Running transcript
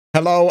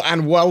Hello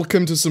and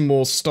welcome to some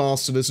more Star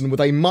Citizen with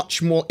a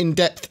much more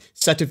in-depth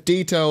set of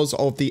details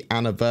of the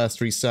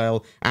Anniversary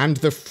Sale and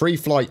the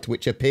FreeFlight,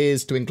 which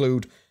appears to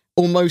include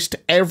almost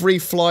every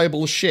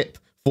flyable ship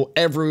for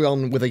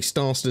everyone with a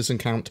Star Citizen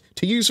account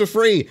to use for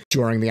free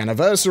during the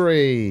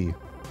anniversary.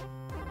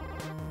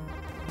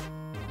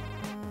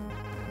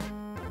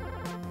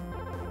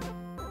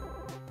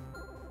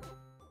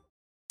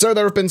 So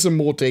there have been some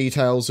more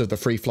details of the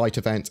FreeFlight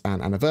event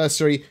and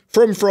anniversary.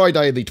 From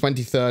Friday the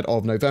 23rd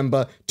of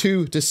November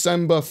to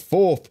December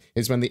 4th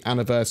is when the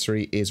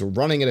anniversary is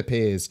running, it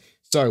appears.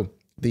 So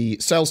the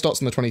sale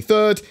starts on the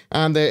 23rd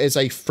and there is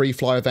a free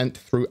fly event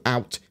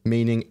throughout,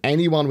 meaning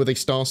anyone with a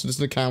Star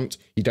Citizen account,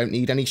 you don't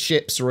need any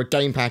ships or a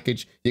game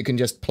package, you can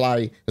just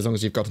play as long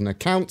as you've got an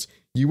account.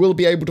 You will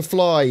be able to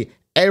fly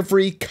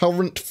every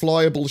current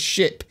flyable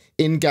ship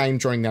in-game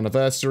during the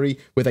anniversary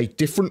with a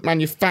different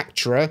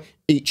manufacturer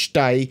each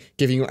day,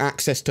 giving you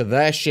access to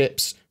their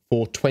ships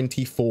for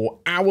 24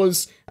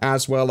 hours,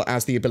 as well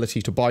as the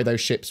ability to buy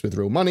those ships with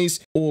real monies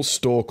or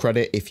store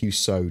credit if you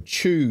so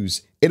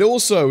choose. It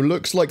also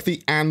looks like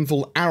the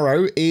Anvil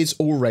Arrow is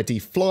already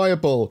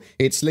flyable.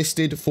 It's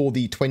listed for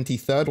the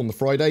 23rd on the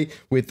Friday,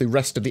 with the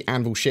rest of the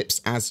Anvil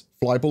ships as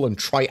flyable and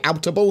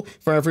try-outable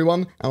for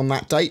everyone on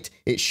that date.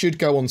 It should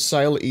go on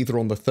sale either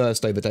on the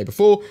Thursday the day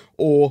before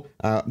or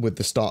with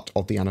the start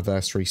of the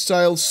anniversary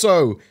sale.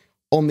 So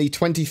on the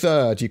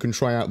 23rd, you can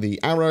try out the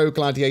Arrow,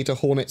 Gladiator,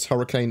 Hornets,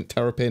 Hurricane,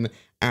 Terrapin,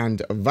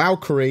 and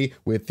Valkyrie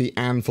with the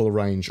Anvil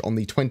range. On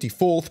the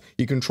 24th,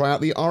 you can try out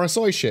the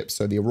RSI ships,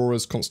 so the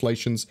Auroras,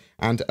 Constellations,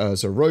 and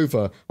Urza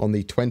Rover. On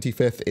the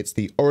 25th, it's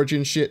the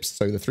Origin ships,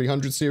 so the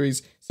 300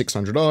 series,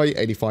 600i,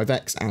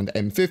 85X, and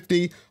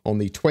M50. On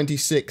the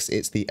 26th,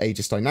 it's the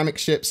Aegis Dynamic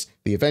ships,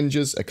 the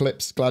Avengers,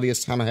 Eclipse,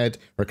 Gladius, Hammerhead,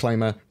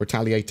 Reclaimer,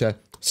 Retaliator,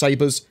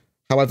 Sabres.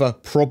 However,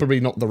 probably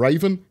not the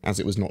Raven, as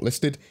it was not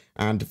listed.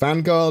 And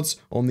Vanguards.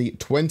 On the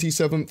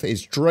 27th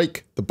is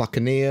Drake, the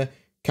Buccaneer,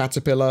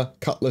 Caterpillar,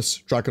 Cutlass,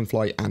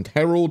 Dragonfly, and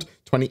Herald.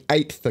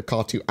 28th, the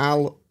Katu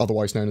Al,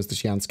 otherwise known as the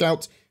Xi'an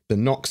Scout, the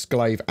Nox,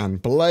 Glaive,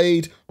 and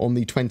Blade. On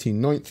the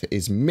 29th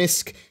is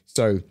Misk.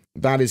 So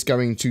that is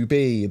going to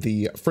be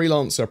the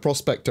Freelancer,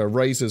 Prospector,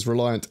 Razors,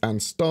 Reliant,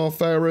 and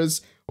Starfarers.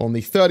 On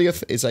the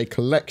 30th is a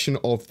collection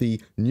of the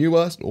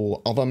newer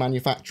or other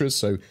manufacturers,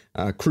 so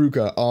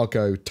Kruger,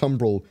 Argo,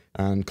 Tumbrel,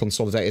 and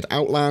Consolidated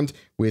Outland,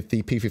 with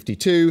the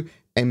P-52,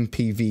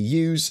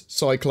 MPVUs,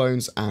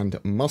 Cyclones, and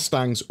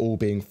Mustangs all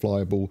being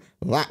flyable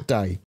that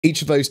day.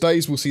 Each of those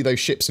days will see those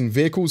ships and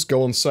vehicles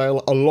go on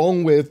sale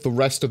along with the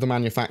rest of the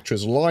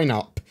manufacturers'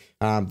 lineup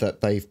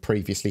that they've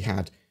previously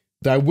had.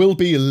 There will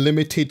be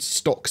limited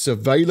stocks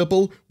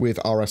available with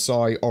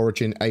RSI,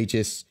 Origin,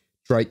 Aegis,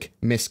 Drake,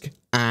 Misk,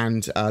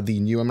 and the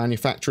newer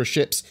manufacturer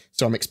ships,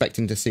 so I'm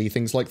expecting to see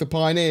things like the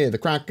Pioneer, the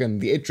Kraken,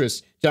 the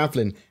Idris,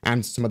 Javelin,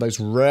 and some of those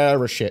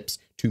rarer ships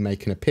to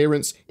make an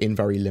appearance in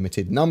very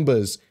limited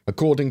numbers.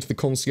 According to the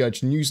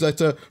Concierge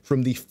newsletter,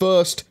 from the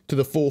 1st to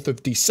the 4th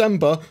of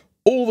December,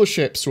 all the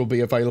ships will be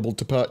available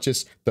to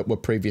purchase that were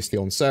previously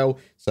on sale,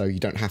 so you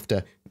don't have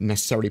to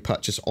necessarily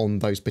purchase on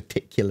those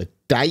particular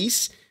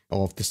days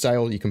of the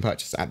sale. You can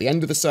purchase at the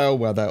end of the sale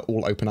where they're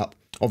all open up.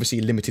 Obviously,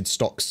 limited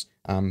stocks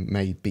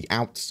may be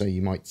out, so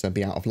you might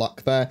be out of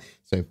luck there,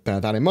 so bear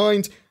that in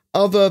mind.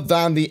 Other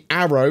than the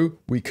Arrow,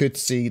 we could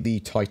see the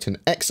Titan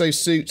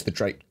Exosuit, the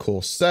Drake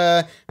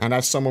Corsair, and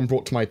as someone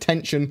brought to my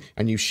attention,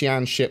 a new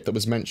Xi'an ship that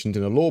was mentioned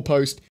in a lore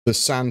post, the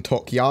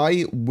Santok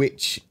Yai,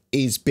 which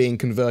is being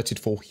converted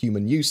for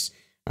human use.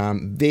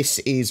 This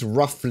is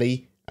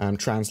roughly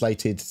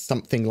translated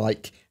something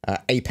like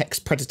Apex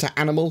Predator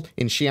Animal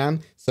in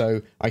Xi'an,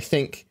 so I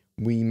think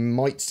we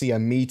might see a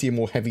medium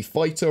or heavy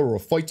fighter or a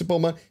fighter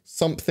bomber,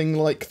 something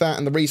like that.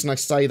 And the reason I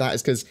say that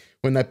is because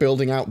when they're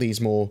building out these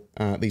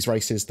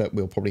races that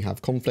we'll probably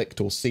have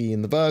conflict or see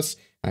in the verse,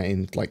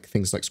 in like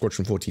things like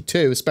Squadron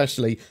 42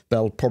 especially,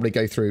 they'll probably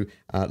go through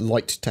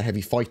light to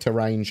heavy fighter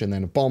range and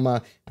then a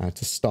bomber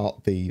to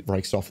start the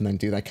race off and then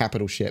do their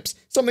capital ships.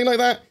 Something like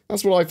that.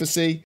 That's what I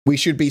foresee. We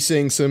should be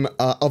seeing some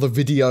other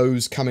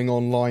videos coming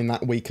online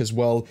that week as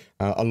well,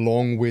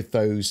 along with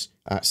those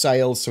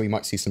sales. So we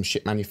might see some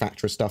ship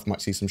manufacturer stuff,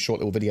 might see some short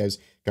little videos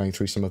going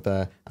through some of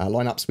their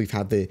lineups. We've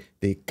had the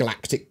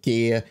Galactic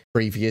Gear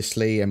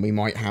previously, and we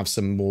might have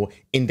some more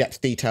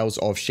in-depth details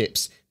of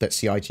ships that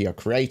CIG are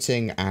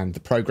creating and the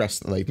progress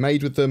that they've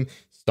made with them,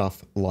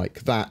 stuff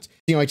like that.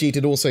 CIG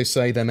did also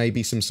say there may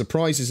be some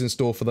surprises in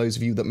store for those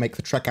of you that make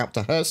the trek out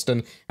to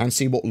Hurston and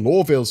see what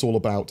Lorville's all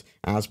about,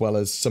 as well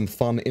as some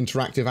fun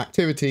interactive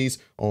activities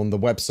on the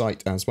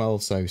website as well,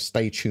 so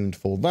stay tuned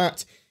for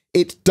that.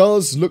 It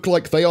does look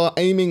like they are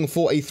aiming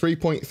for a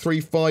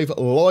 3.35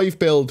 live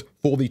build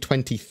for the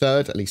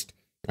 23rd, at least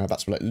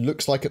that's what it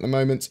looks like at the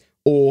moment,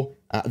 or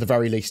at the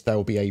very least there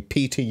will be a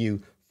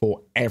PTU for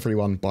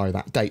everyone by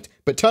that date.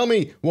 But tell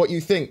me what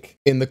you think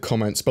in the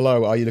comments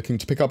below. Are you looking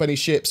to pick up any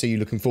ships? Are you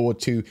looking forward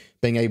to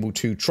being able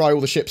to try all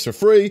the ships for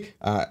free?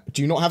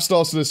 Do you not have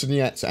Star Citizen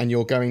yet and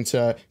you're going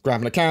to grab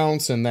an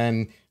account and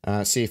then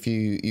See if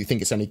you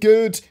think it's any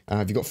good.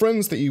 Have you got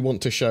friends that you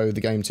want to show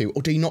the game to?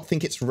 Or do you not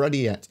think it's ready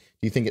yet?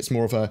 Do you think it's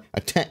more of a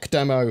tech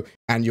demo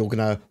and you're going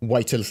to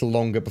wait a little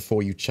longer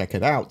before you check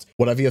it out?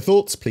 Whatever your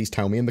thoughts, please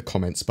tell me in the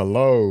comments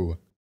below.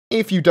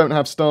 If you don't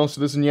have Star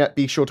Citizen yet,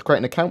 be sure to create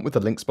an account with the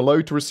links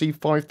below to receive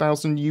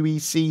 5,000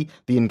 UEC,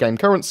 the in-game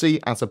currency,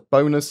 as a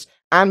bonus,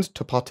 and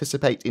to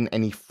participate in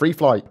any free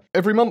flight.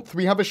 Every month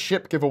we have a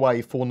ship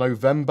giveaway. For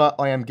November,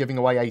 I am giving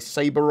away a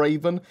Saber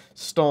Raven,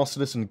 Star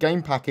Citizen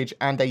game package,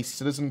 and a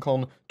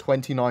CitizenCon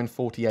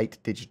 2948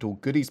 digital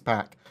goodies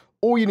pack.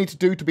 All you need to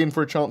do to be in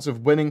for a chance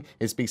of winning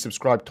is be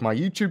subscribed to my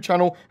YouTube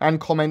channel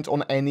and comment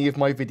on any of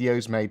my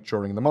videos made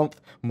during the month.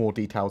 More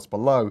details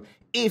below.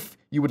 If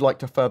you would like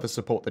to further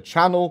support the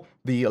channel,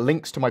 the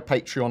links to my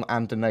Patreon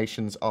and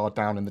donations are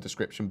down in the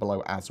description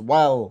below as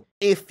well.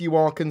 If you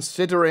are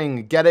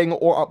considering getting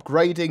or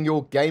upgrading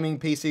your gaming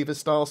PC for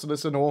Star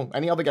Citizen or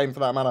any other game for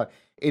that matter,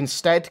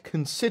 instead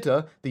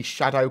consider the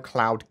Shadow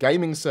Cloud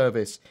gaming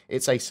service.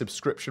 It's a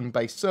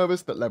subscription-based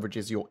service that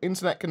leverages your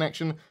internet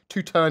connection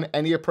to turn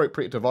any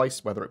appropriate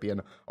device, whether it be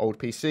an old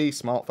PC,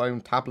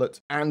 smartphone,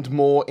 tablet, and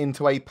more,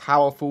 into a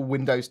powerful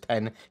Windows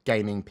 10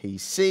 gaming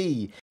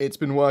PC. It's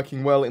been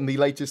working well in the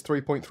latest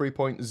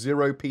 3.3.0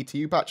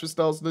 PTU patch of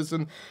Star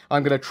Citizen.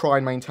 I'm going to try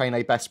and maintain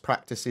a best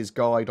practices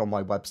guide on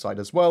my website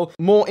as well.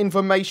 More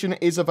information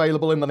is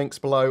available in the links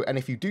below, and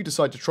if you do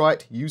decide to try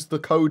it, use the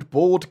code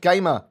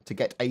BoredGamer to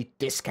get a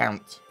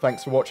discount.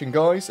 Thanks for watching,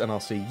 guys, and I'll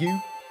see you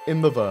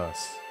in the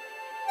verse.